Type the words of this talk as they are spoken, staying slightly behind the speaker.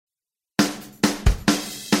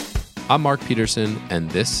I'm Mark Peterson,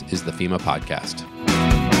 and this is the FEMA Podcast.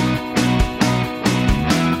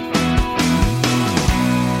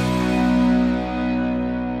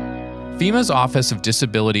 FEMA's Office of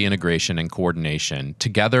Disability Integration and Coordination,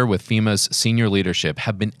 together with FEMA's senior leadership,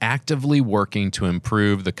 have been actively working to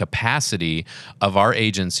improve the capacity of our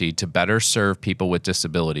agency to better serve people with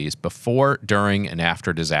disabilities before, during, and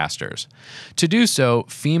after disasters. To do so,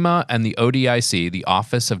 FEMA and the ODIC, the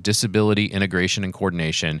Office of Disability Integration and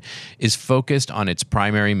Coordination, is focused on its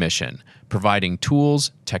primary mission, providing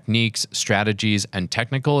tools, techniques, strategies, and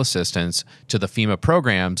technical assistance to the FEMA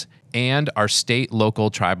programs and our state, local,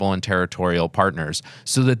 tribal, and territorial partners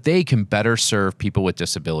so that they can better serve people with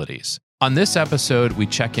disabilities. On this episode, we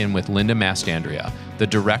check in with Linda Mastandrea, the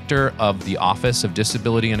Director of the Office of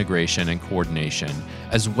Disability Integration and Coordination,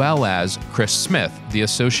 as well as Chris Smith, the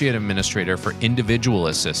Associate Administrator for Individual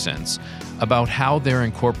Assistance, about how they're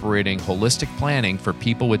incorporating holistic planning for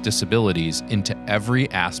people with disabilities into every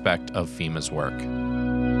aspect of FEMA's work.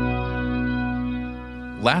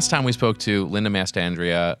 Last time we spoke to Linda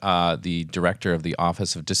Mastandrea, the Director of the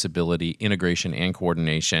Office of Disability Integration and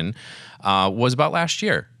Coordination, was about last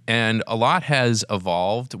year. And a lot has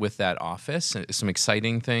evolved with that office, some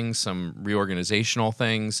exciting things, some reorganizational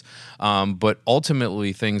things, but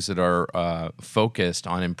ultimately things that are focused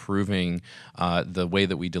on improving the way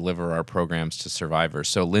that we deliver our programs to survivors.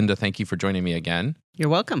 So Linda, thank you for joining me again. You're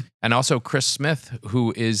welcome. And also Chris Smith,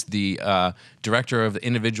 who is the Director of the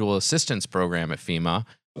Individual Assistance Program at FEMA.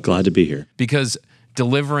 Glad to be here. Because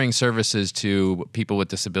delivering services to people with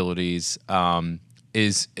disabilities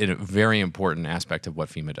is a very important aspect of what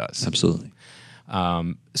FEMA does. Absolutely.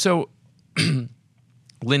 So,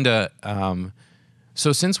 Linda,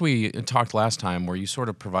 so since we talked last time where you sort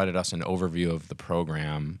of provided us an overview of the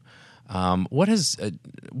program, what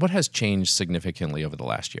has changed significantly over the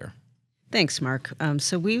last year? Thanks, Mark.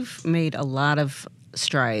 So we've made a lot of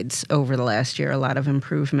strides over the last year, a lot of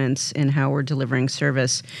improvements in how we're delivering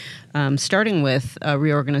service, starting with a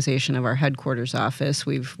reorganization of our headquarters office.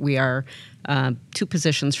 We are 2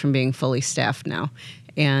 positions from being fully staffed now,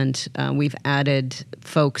 and we've added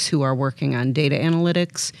folks who are working on data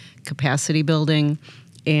analytics, capacity building,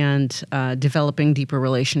 and developing deeper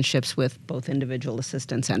relationships with both individual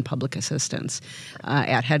assistants and public assistants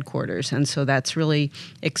at headquarters. And so that's really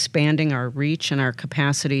expanding our reach and our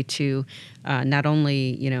capacity to not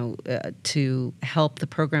only, to help the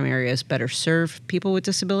program areas better serve people with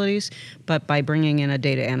disabilities, but by bringing in a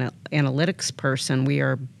data analytics person, we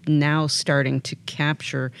are now starting to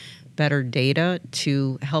capture better data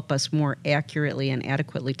to help us more accurately and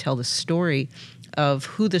adequately tell the story of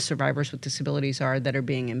who the survivors with disabilities are that are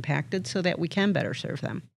being impacted so that we can better serve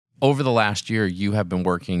them. Over the last year, you have been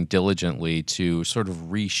working diligently to sort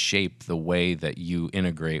of reshape the way that you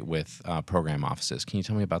integrate with program offices. Can you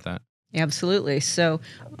tell me about that? Absolutely. So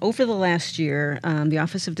over the last year, the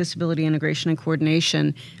Office of Disability Integration and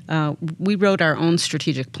Coordination, we wrote our own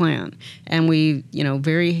strategic plan. And we,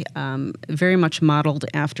 very much modeled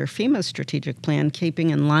after FEMA's strategic plan, keeping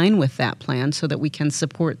in line with that plan so that we can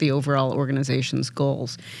support the overall organization's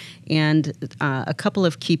goals. And a couple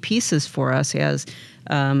of key pieces for us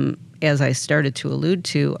as I started to allude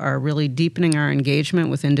to, are really deepening our engagement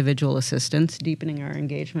with individual assistants, deepening our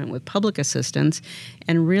engagement with public assistants,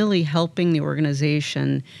 and really helping the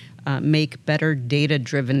organization make better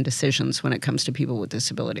data-driven decisions when it comes to people with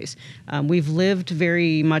disabilities. We've lived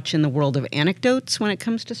very much in the world of anecdotes when it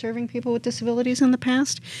comes to serving people with disabilities in the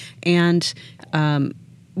past, and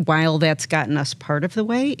while that's gotten us part of the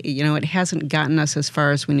way, it hasn't gotten us as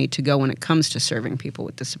far as we need to go when it comes to serving people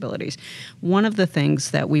with disabilities. One of the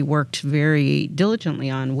things that we worked very diligently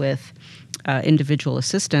on with individual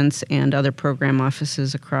assistants and other program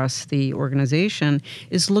offices across the organization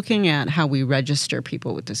is looking at how we register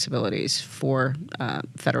people with disabilities for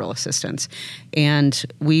federal assistance. And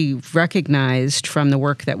we recognized from the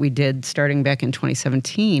work that we did starting back in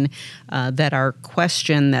 2017 that our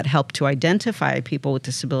question that helped to identify people with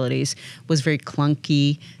disabilities was very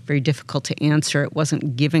clunky, very difficult to answer. It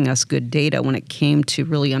wasn't giving us good data when it came to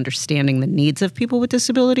really understanding the needs of people with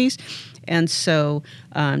disabilities. And so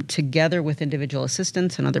together with individual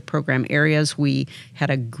assistants and other program areas, we had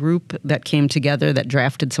a group that came together that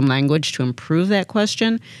drafted some language to improve that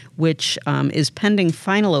question, which is pending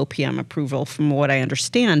final OPM approval from what I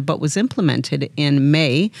understand, but was implemented in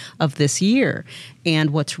May of this year.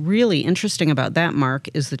 And what's really interesting about that, Mark,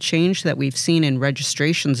 is the change that we've seen in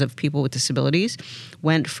registrations of people with disabilities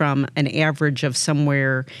went from an average of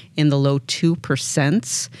somewhere in the low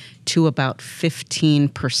 2% to about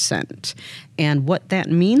 15%. that. And what that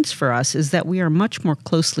means for us is that we are much more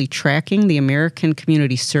closely tracking the American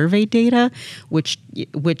Community Survey data, which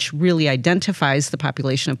really identifies the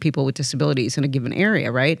population of people with disabilities in a given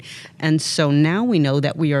area, right? And so now we know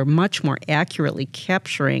that we are much more accurately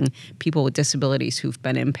capturing people with disabilities who've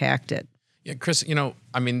been impacted. Yeah, Chris,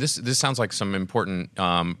 this sounds like some important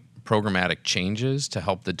programmatic changes to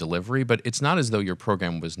help the delivery, but it's not as though your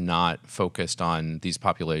program was not focused on these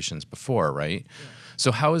populations before, right? Yeah.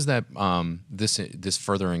 So how is that this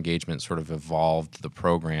further engagement sort of evolved the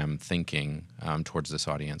program thinking towards this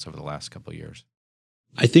audience over the last couple of years?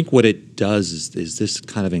 I think what it does is this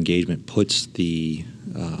kind of engagement puts the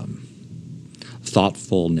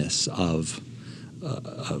thoughtfulness of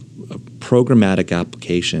programmatic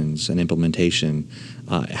applications and implementation,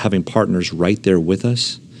 having partners right there with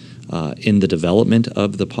us in the development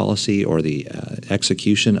of the policy or the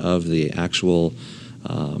execution of the actual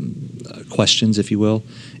questions, if you will.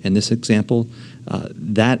 In this example,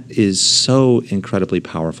 that is so incredibly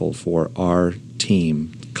powerful for our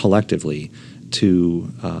team collectively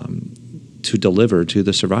to deliver to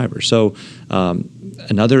the survivor. So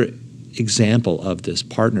another example of this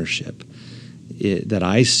partnership that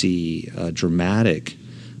I see dramatic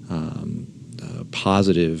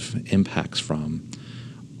positive impacts from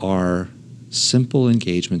are simple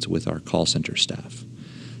engagements with our call center staff.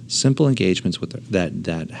 Simple engagements with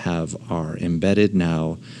that are embedded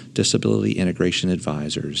now disability integration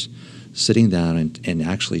advisors sitting down and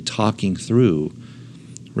actually talking through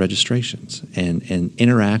registrations and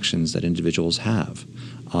interactions that individuals have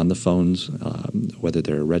on the phones, whether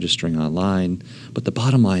they're registering online. But the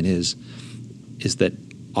bottom line is that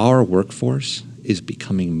our workforce is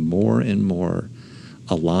becoming more and more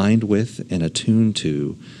aligned with and attuned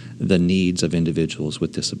to the needs of individuals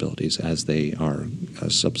with disabilities as they are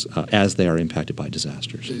impacted by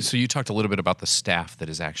disasters. So you talked a little bit about the staff that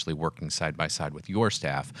is actually working side by side with your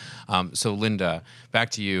staff. So Linda,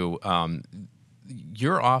 back to you.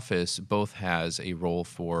 Your office both has a role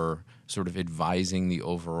for sort of advising the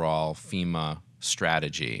overall FEMA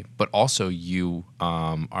strategy, but also you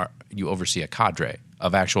oversee a cadre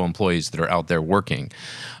of actual employees that are out there working.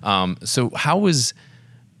 So how was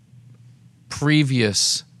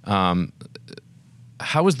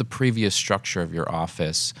the previous structure of your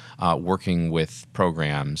office working with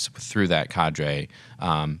programs through that cadre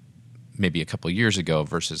maybe a couple of years ago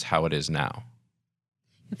versus how it is now?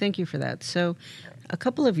 Thank you for that. So a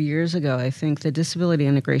couple of years ago, I think the disability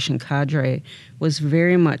integration cadre was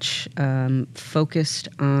very much focused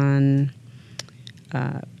on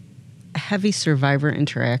heavy survivor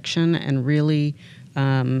interaction and really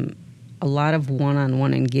a lot of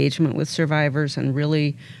one-on-one engagement with survivors and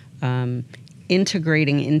really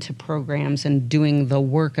integrating into programs and doing the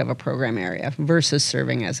work of a program area versus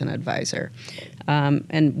serving as an advisor.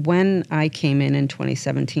 And when I came in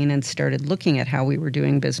 2017 and started looking at how we were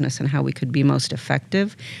doing business and how we could be most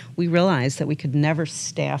effective, we realized that we could never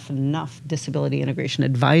staff enough disability integration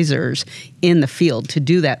advisors in the field to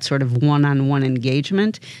do that sort of one-on-one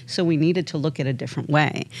engagement. So we needed to look at a different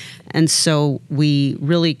way. And so we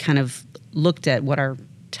really kind of looked at what our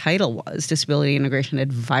title was, Disability Integration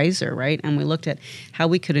Advisor, right? And we looked at how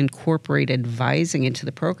we could incorporate advising into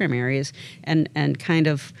the program areas and kind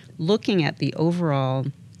of looking at the overall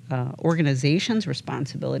organization's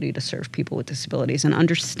responsibility to serve people with disabilities and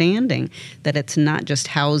understanding that it's not just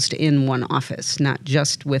housed in one office, not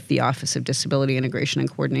just with the Office of Disability Integration and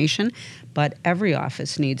Coordination, but every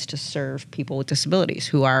office needs to serve people with disabilities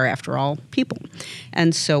who are, after all, people.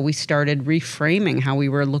 And so we started reframing how we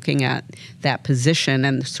were looking at that position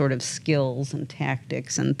and the sort of skills and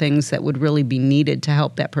tactics and things that would really be needed to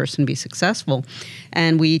help that person be successful.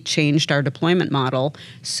 And we changed our deployment model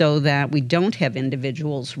so that we don't have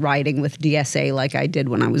individuals riding with DSA like I did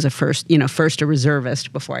when I was first a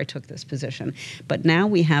reservist before I took this position. But now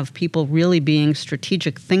we have people really being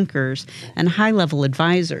strategic thinkers and high-level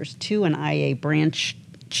advisors to an IA branch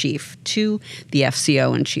chief, to the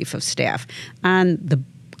FCO and chief of staff on the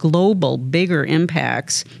global, bigger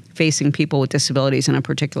impacts facing people with disabilities in a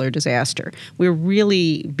particular disaster. We're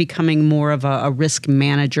really becoming more of a risk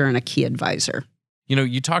manager and a key advisor.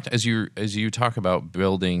 You talked as you talk about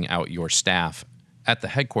building out your staff at the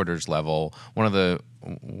headquarters level. One of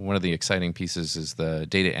the exciting pieces is the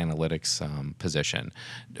data analytics position.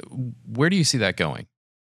 Where do you see that going?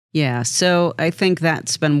 Yeah, so I think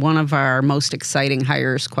that's been one of our most exciting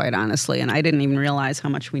hires, quite honestly. And I didn't even realize how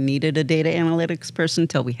much we needed a data analytics person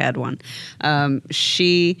until we had one.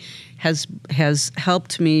 She has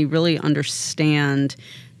helped me really understand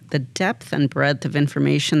the depth and breadth of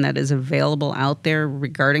information that is available out there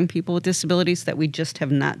regarding people with disabilities that we just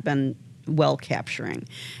have not been well capturing.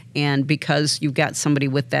 And because you've got somebody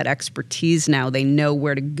with that expertise now, they know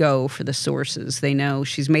where to go for the sources. They know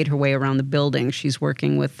she's made her way around the building. She's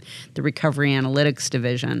working with the Recovery Analytics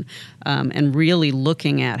Division and really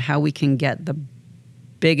looking at how we can get the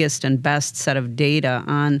biggest and best set of data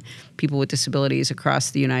on people with disabilities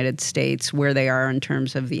across the United States, where they are in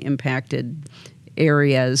terms of the impacted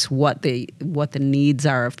areas, what the needs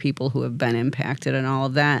are of people who have been impacted and all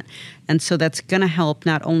of that. And so that's going to help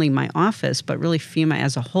not only my office, but really FEMA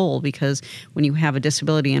as a whole, because when you have a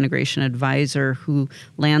disability integration advisor who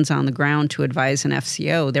lands on the ground to advise an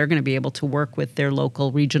FCO, they're going to be able to work with their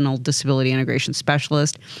local regional disability integration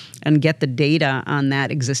specialist and get the data on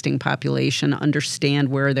that existing population, understand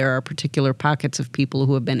where there are particular pockets of people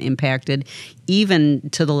who have been impacted, even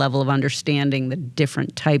to the level of understanding the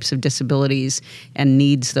different types of disabilities and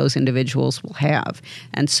needs those individuals will have.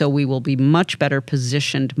 And so we will be much better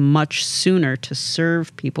positioned much sooner to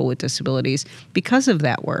serve people with disabilities because of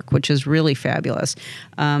that work, which is really fabulous.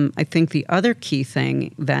 I think the other key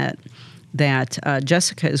thing that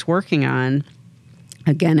Jessica is working on,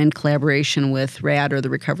 again in collaboration with RAD, or the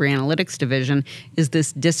Recovery Analytics Division, is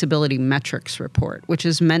this disability metrics report, which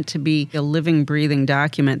is meant to be a living, breathing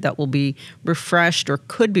document that will be refreshed or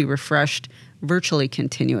could be refreshed virtually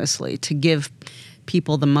continuously to give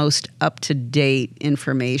people the most up-to-date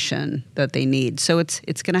information that they need. So it's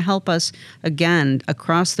going to help us, again,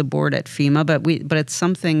 across the board at FEMA, but it's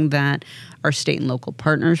something that our state and local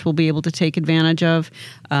partners will be able to take advantage of,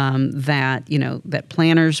 that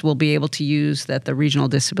planners will be able to use, that the regional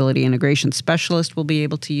disability integration specialist will be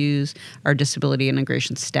able to use, our disability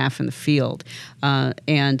integration staff in the field.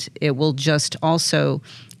 And it will just also,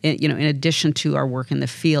 in addition to our work in the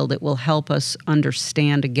field, it will help us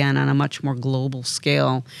understand, again, on a much more global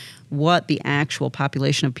scale, what the actual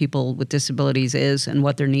population of people with disabilities is and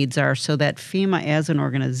what their needs are, so that FEMA as an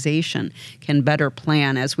organization can better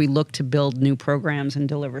plan as we look to build new programs and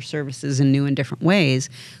deliver services in new and different ways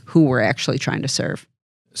who we're actually trying to serve.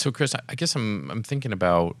 So, Chris, I guess I'm thinking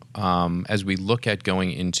about as we look at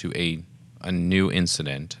going into a new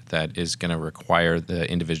incident that is going to require the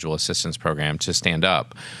individual assistance program to stand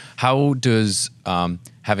up, how does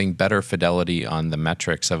having better fidelity on the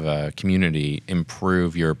metrics of a community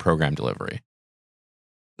improve your program delivery?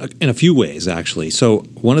 In a few ways, actually. So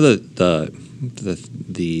one of the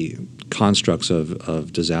constructs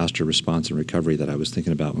of disaster response and recovery that I was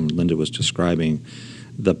thinking about when Linda was describing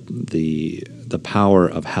the power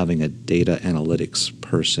of having a data analytics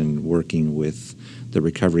person working with the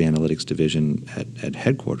Recovery Analytics Division at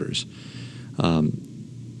headquarters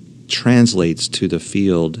translates to the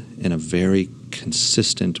field in a very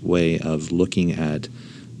consistent way of looking at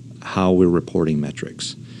how we're reporting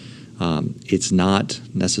metrics. It's not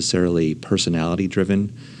necessarily personality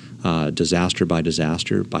driven, disaster by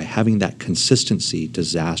disaster. By having that consistency,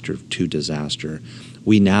 disaster to disaster,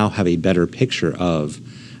 we now have a better picture of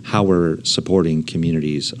how we're supporting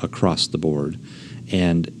communities across the board.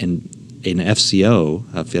 And an FCO,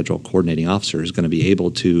 a Federal Coordinating Officer, is going to be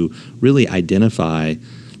able to really identify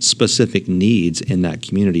specific needs in that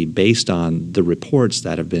community based on the reports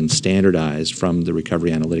that have been standardized from the Recovery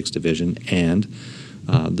Analytics Division and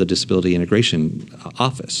the Disability Integration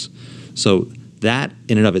Office. So that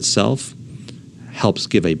in and of itself helps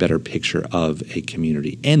give a better picture of a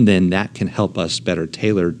community. And then that can help us better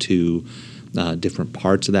tailor to different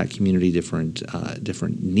parts of that community, different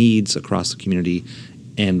needs across the community,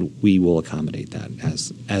 and we will accommodate that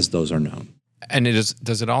as those are known. And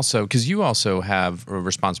does it also, because you also have a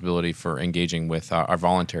responsibility for engaging with our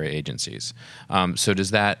voluntary agencies. So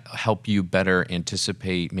does that help you better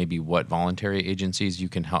anticipate maybe what voluntary agencies you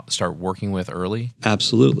can start working with early?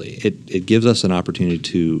 Absolutely. It gives us an opportunity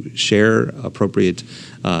to share appropriate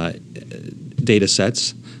data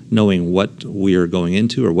sets, knowing what we are going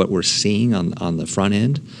into or what we're seeing on the front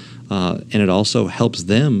end. And it also helps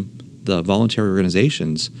them, the voluntary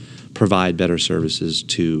organizations, provide better services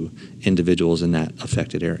to individuals in that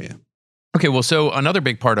affected area. Okay, well, so another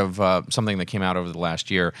big part of something that came out over the last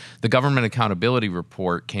year, the Government Accountability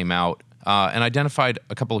Report came out and identified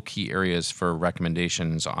a couple of key areas for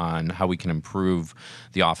recommendations on how we can improve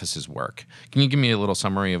the office's work. Can you give me a little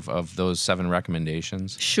summary of those 7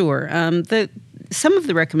 recommendations? Sure. Some of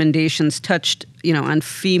the recommendations touched, on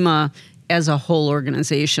FEMA as a whole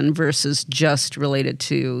organization versus just related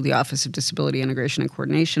to the Office of Disability Integration and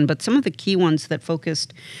Coordination. But some of the key ones that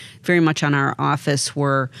focused very much on our office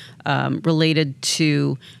were related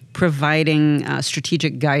to providing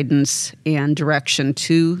strategic guidance and direction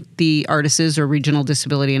to the ARTISs or Regional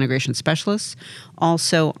Disability Integration Specialists,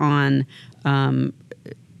 also on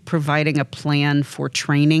providing a plan for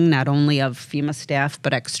training not only of FEMA staff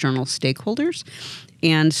but external stakeholders.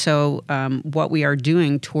 And so what we are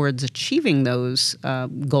doing towards achieving those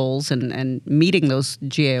goals and meeting those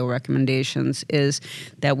GAO recommendations is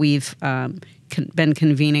that we've been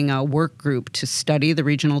convening a work group to study the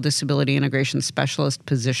Regional Disability Integration Specialist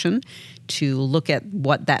position, to look at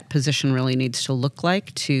what that position really needs to look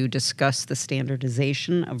like, to discuss the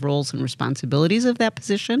standardization of roles and responsibilities of that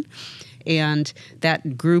position. And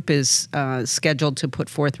that group is scheduled to put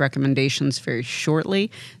forth recommendations very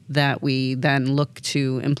shortly that we then look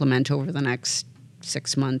to implement over the next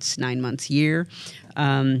 6 months, 9 months, year.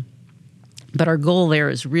 But our goal there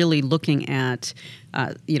is really looking at,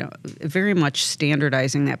 very much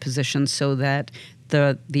standardizing that position so that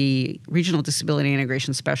the Regional Disability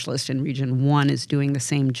Integration Specialist in Region 1 is doing the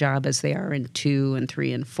same job as they are in 2 and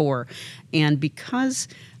 3 and 4. And because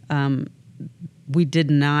we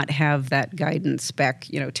did not have that guidance back,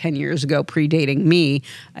 10 years ago, predating me,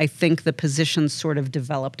 I think the positions sort of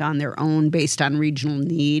developed on their own based on regional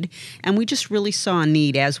need. And we just really saw a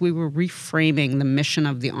need as we were reframing the mission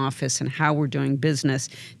of the office and how we're doing business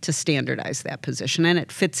to standardize that position. And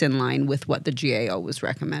it fits in line with what the GAO was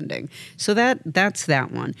recommending. So that's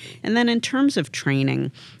that one. And then in terms of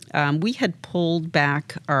training, we had pulled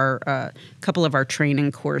back our couple of our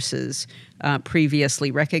training courses previously,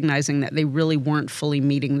 recognizing that they really weren't fully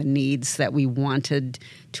meeting the needs that we wanted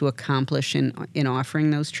to accomplish in offering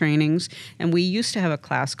those trainings. And we used to have a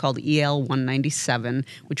class called EL 197,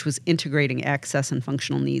 which was integrating access and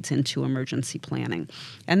functional needs into emergency planning.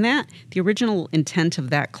 And the original intent of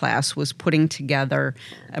that class was putting together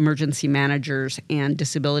emergency managers and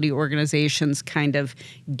disability organizations, kind of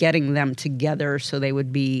getting them together so they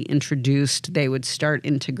would be introduced, they would start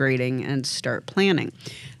integrating and start planning.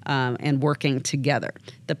 And working together.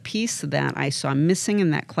 The piece that I saw missing in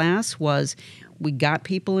that class was we got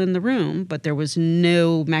people in the room, but there was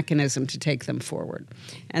no mechanism to take them forward.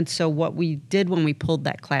 And so what we did when we pulled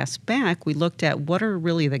that class back, we looked at what are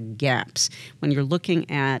really the gaps when you're looking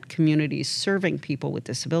at communities serving people with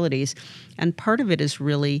disabilities. And part of it is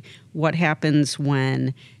really what happens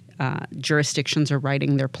when jurisdictions are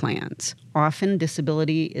writing their plans. Often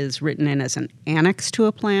disability is written in as an annex to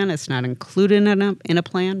a plan. It's not included in a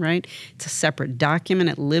plan, right? It's a separate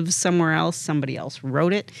document. It lives somewhere else. Somebody else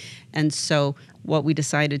wrote it. And so what we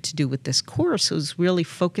decided to do with this course was really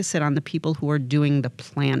focus it on the people who are doing the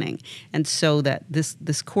planning. And so that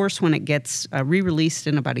this course, when it gets re-released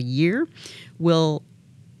in about a year, will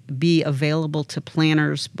be available to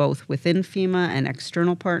planners both within FEMA and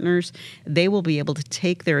external partners. They will be able to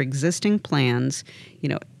take their existing plans,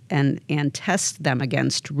 and test them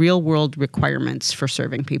against real-world requirements for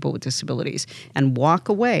serving people with disabilities and walk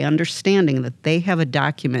away understanding that they have a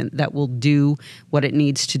document that will do what it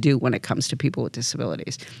needs to do when it comes to people with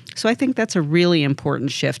disabilities. So I think that's a really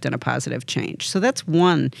important shift and a positive change. So that's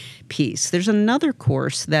one piece. There's another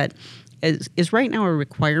course that is right now a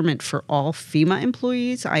requirement for all FEMA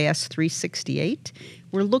employees, IS 368.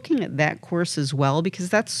 We're looking at that course as well because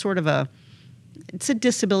that's sort of it's a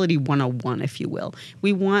disability 101, if you will.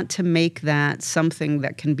 We want to make that something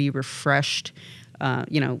that can be refreshed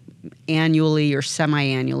annually or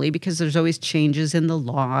semi-annually, because there's always changes in the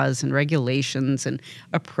laws and regulations and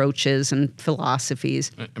approaches and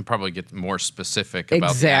philosophies. And probably get more specific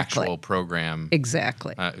about the actual program.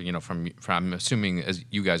 Exactly. From I'm assuming as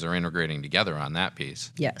you guys are integrating together on that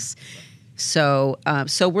piece. Yes. So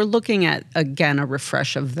we're looking at, again, a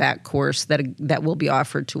refresh of that course that will be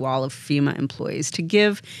offered to all of FEMA employees to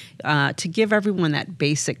give everyone that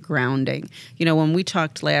basic grounding. When we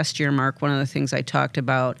talked last year, Mark, one of the things I talked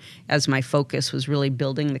about as my focus was really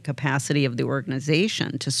building the capacity of the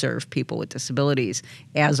organization to serve people with disabilities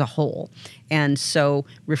as a whole. And so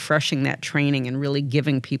refreshing that training and really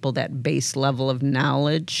giving people that base level of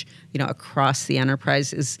knowledge, across the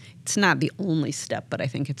enterprise it's not the only step, but I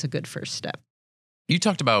think it's a good first step. You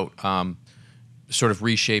talked about sort of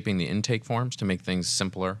reshaping the intake forms to make things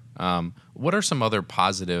simpler. What are some other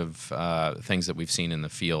positive things that we've seen in the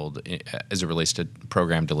field as it relates to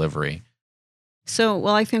program delivery? So,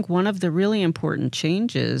 I think one of the really important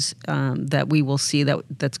changes that we will see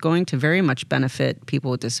that's going to very much benefit people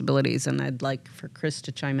with disabilities, and I'd like for Chris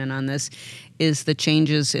to chime in on this, is the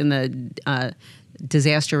changes in the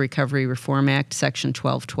Disaster Recovery Reform Act, Section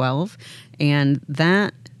 1212, and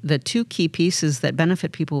the two key pieces that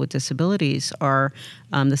benefit people with disabilities are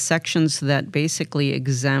the sections that basically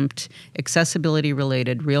exempt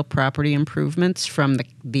accessibility-related real property improvements from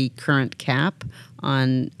the current cap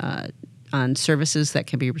on services that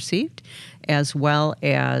can be received, as well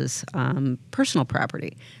as personal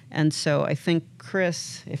property. And so I think,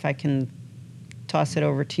 Chris, if I can toss it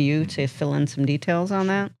over to you to fill in some details on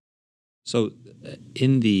that. So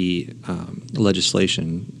in the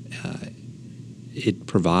legislation, it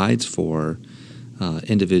provides for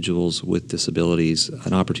individuals with disabilities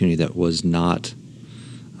an opportunity that was not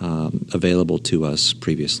available to us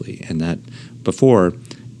previously. And that before,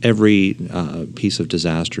 every piece of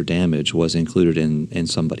disaster damage was included in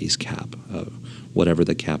somebody's cap, whatever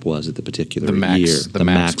the cap was at the particular year. The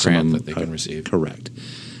max grant that they can receive. Correct.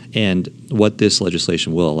 And what this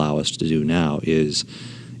legislation will allow us to do now is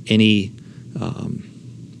any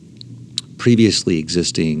previously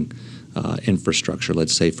existing infrastructure,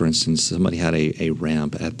 let's say, for instance, somebody had a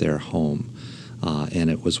ramp at their home and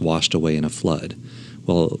it was washed away in a flood.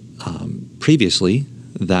 Well, previously,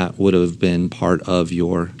 that would have been part of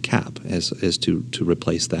your cap as to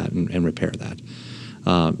replace that and repair that.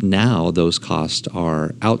 Now those costs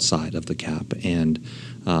are outside of the cap and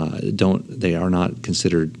they are not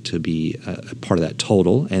considered to be a part of that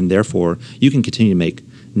total, and therefore you can continue to make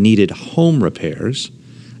needed home repairs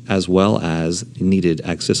as well as needed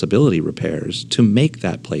accessibility repairs to make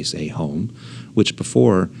that place a home, which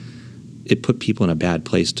before it put people in a bad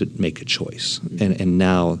place to make a choice. And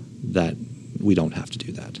now that we don't have to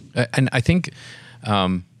do that. And I think,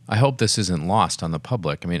 I hope this isn't lost on the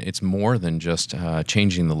public. I mean, it's more than just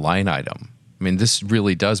changing the line item. I mean, this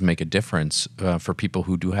really does make a difference for people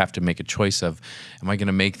who do have to make a choice of, am I going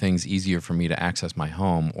to make things easier for me to access my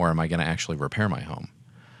home, or am I going to actually repair my home?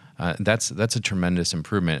 That's a tremendous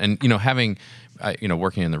improvement. And, having,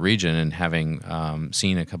 working in the region and having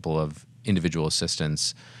seen a couple of individual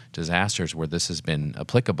assistance disasters where this has been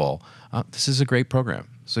applicable, this is a great program.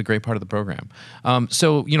 It's a great part of the program.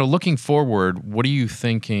 So, looking forward, what are you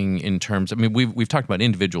thinking in terms? I mean, we've talked about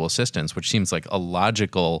individual assistance, which seems like a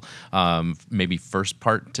logical, maybe first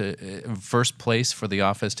place for the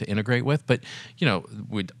office to integrate with. But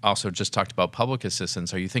we also just talked about public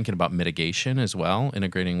assistance. Are you thinking about mitigation as well,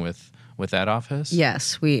 integrating with that office?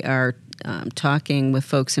 Yes, we are talking with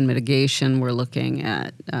folks in mitigation. We're looking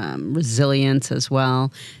at resilience as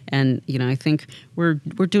well. And, I think we're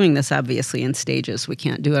doing this obviously in stages. We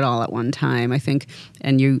can't do it all at one time. I think,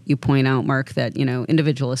 and you point out, Mark, that,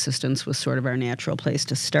 individual assistance was sort of our natural place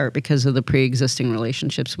to start because of the pre-existing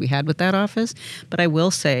relationships we had with that office. But I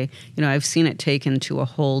will say, I've seen it taken to a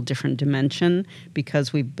whole different dimension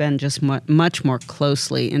because we've been just much more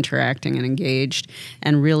closely interacting and engaged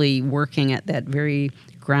and really working at that very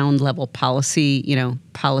ground level policy and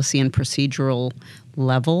procedural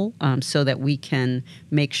level, so that we can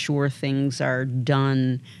make sure things are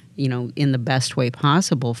done, in the best way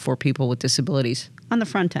possible for people with disabilities on the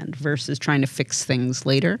front end versus trying to fix things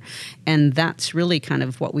later. And that's really kind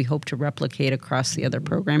of what we hope to replicate across the other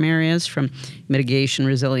program areas, from mitigation,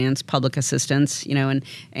 resilience, public assistance,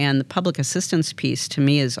 and the public assistance piece to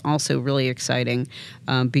me is also really exciting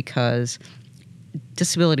because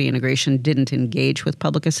disability integration didn't engage with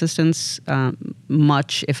public assistance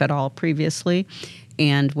much, if at all, previously.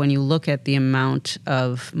 And when you look at the amount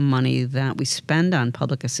of money that we spend on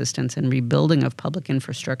public assistance and rebuilding of public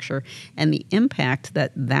infrastructure and the impact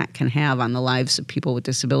that that can have on the lives of people with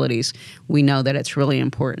disabilities, we know that it's really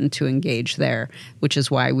important to engage there, which is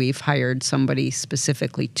why we've hired somebody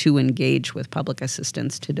specifically to engage with public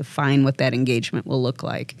assistance to define what that engagement will look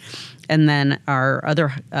like. And then our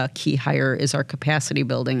other key hire is our capacity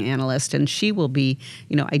building analyst, and she will be,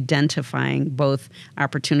 identifying both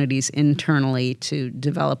opportunities internally to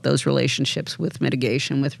develop those relationships with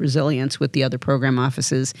mitigation, with resilience, with the other program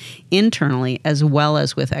offices internally, as well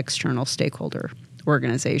as with external stakeholder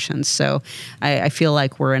organizations. So I feel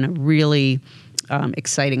like we're in a really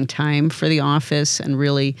exciting time for the office and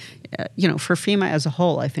really, for FEMA as a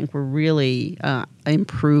whole. I think we're really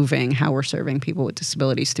improving how we're serving people with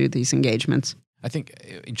disabilities through these engagements. I think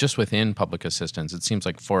just within public assistance, it seems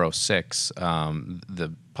like 406,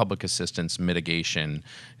 the public assistance mitigation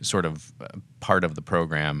sort of part of the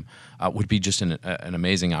program would be just an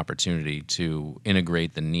amazing opportunity to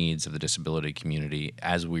integrate the needs of the disability community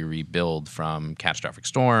as we rebuild from catastrophic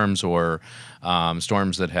storms or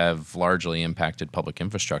storms that have largely impacted public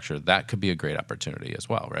infrastructure. That could be a great opportunity as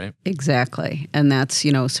well, right? Exactly. And that's,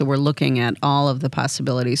 so we're looking at all of the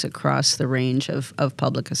possibilities across the range of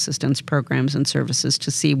public assistance programs and services to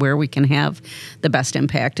see where we can have the best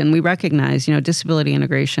impact. And we recognize, disability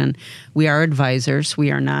integration, we are advisors.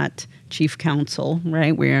 We are not chief counsel,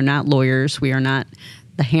 right? We are not lawyers. We are not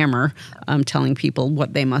the hammer, telling people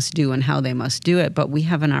what they must do and how they must do it. But we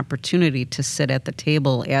have an opportunity to sit at the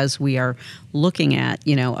table as we are looking at,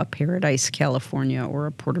 a Paradise, California, or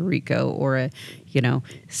a Puerto Rico, or a,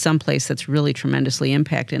 someplace that's really tremendously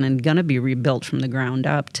impacted and going to be rebuilt from the ground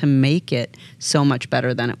up to make it so much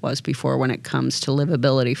better than it was before when it comes to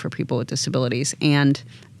livability for people with disabilities and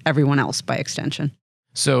everyone else by extension.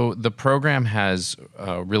 So the program has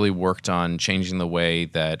really worked on changing the way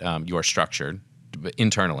that you are structured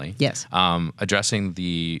internally. Yes. Addressing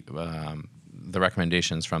the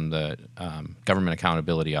recommendations from the Government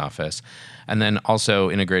Accountability Office, and then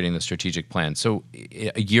also integrating the strategic plan. So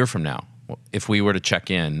a year from now, if we were to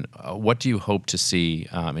check in, what do you hope to see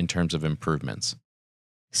in terms of improvements?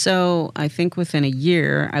 So I think within a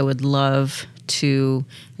year, I would love to,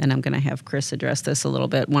 and I'm going to have Chris address this a little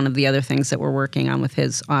bit, one of the other things that we're working on with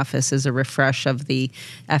his office is a refresh of the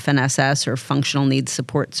FNSS, or Functional Needs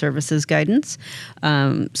Support Services guidance.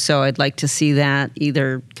 So I'd like to see that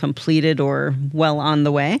either completed or well on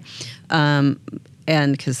the way. And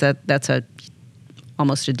because that's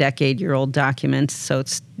almost a decade-year-old document, so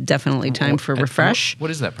it's definitely time for refresh. What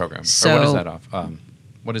is that program? So, or what is that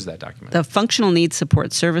what is that document? The Functional Needs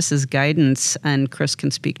Support Services Guidance, and Chris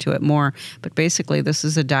can speak to it more, but basically this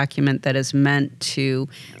is a document that is meant to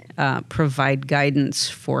provide guidance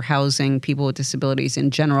for housing people with disabilities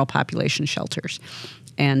in general population shelters.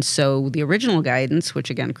 And so the original guidance,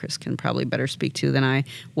 which again Chris can probably better speak to than I,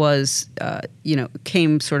 was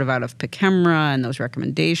came sort of out of PCMRA and those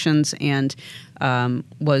recommendations, and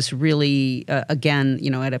was really again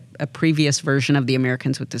at a previous version of the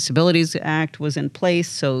Americans with Disabilities Act was in place.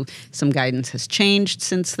 So some guidance has changed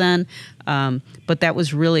since then, but that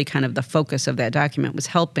was really kind of the focus of that document, was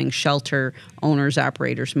helping shelter owners,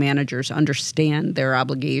 operators, managers understand their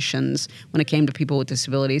obligations when it came to people with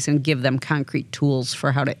disabilities and give them concrete tools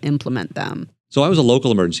for how to implement them. So I was a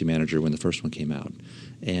local emergency manager when the first one came out,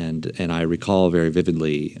 and I recall very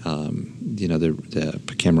vividly, the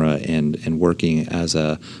PCMRA and working as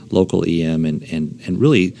a local EM and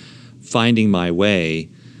really finding my way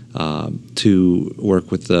to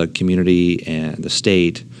work with the community and the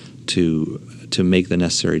state to make the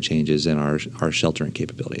necessary changes in our sheltering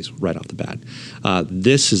capabilities right off the bat.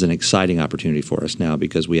 This is an exciting opportunity for us now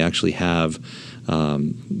because we actually have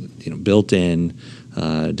built-in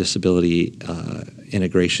disability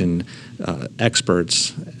integration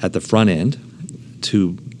experts at the front end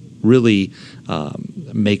to really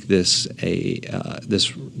make this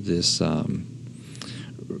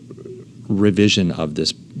revision of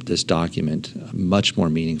this document much more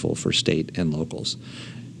meaningful for state and locals.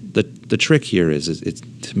 The trick here is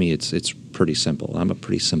to me it's pretty simple. I'm a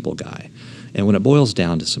pretty simple guy. And when it boils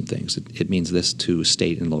down to some things, it means this to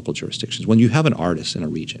state and local jurisdictions. When you have an artist in a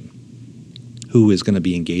region who is going to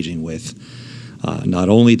be engaging with not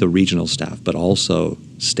only the regional staff, but also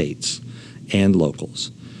states and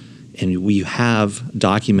locals, and we have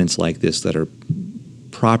documents like this that are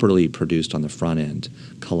properly produced on the front end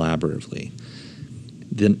collaboratively,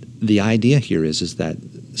 then the idea here is that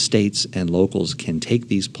states and locals can take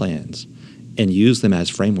these plans and use them as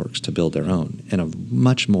frameworks to build their own in a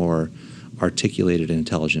much more articulated and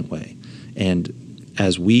intelligent way. And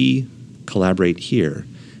as we collaborate here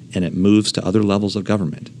and it moves to other levels of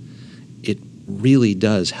government, it really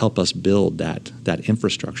does help us build that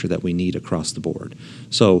infrastructure that we need across the board.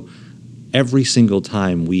 So every single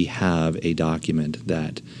time we have a document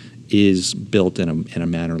that is built in a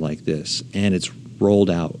manner like this, and it's rolled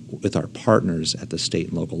out with our partners at the state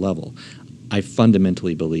and local level, I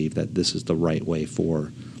fundamentally believe that this is the right way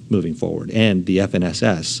for moving forward. And the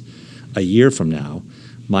FNSS, a year from now,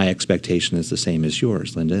 my expectation is the same as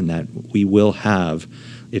yours, Linda, in that we will have,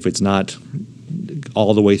 if it's not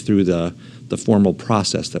all the way through the formal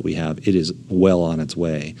process that we have, it is well on its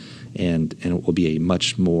way, and it will be a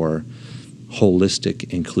much more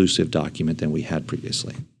holistic, inclusive document than we had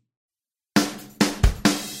previously.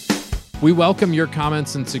 We welcome your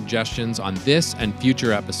comments and suggestions on this and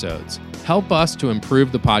future episodes. Help us to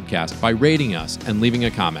improve the podcast by rating us and leaving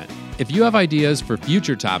a comment. If you have ideas for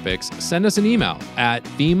future topics, send us an email at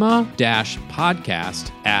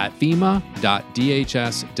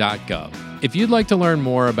fema-podcast@fema.dhs.gov. If you'd like to learn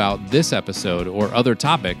more about this episode or other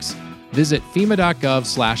topics, visit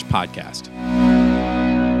fema.gov/podcast.